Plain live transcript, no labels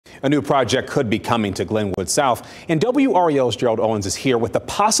A new project could be coming to Glenwood South, and WREL's Gerald Owens is here with the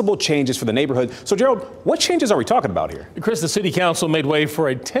possible changes for the neighborhood. So, Gerald, what changes are we talking about here? Chris, the City Council made way for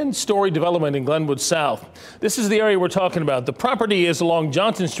a 10-story development in Glenwood South. This is the area we're talking about. The property is along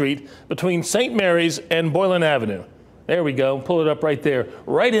Johnson Street between St. Mary's and Boylan Avenue. There we go. Pull it up right there,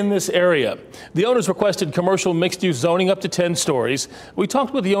 right in this area. The owners requested commercial mixed-use zoning up to 10 stories. We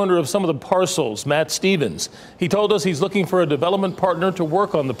talked with the owner of some of the parcels, Matt Stevens. He told us he's looking for a development partner to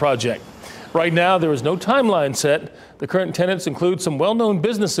work on the project. Right now, there is no timeline set. The current tenants include some well-known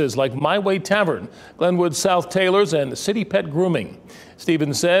businesses like My Way Tavern, Glenwood South Tailors, and City Pet Grooming.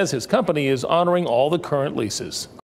 Stevens says his company is honoring all the current leases.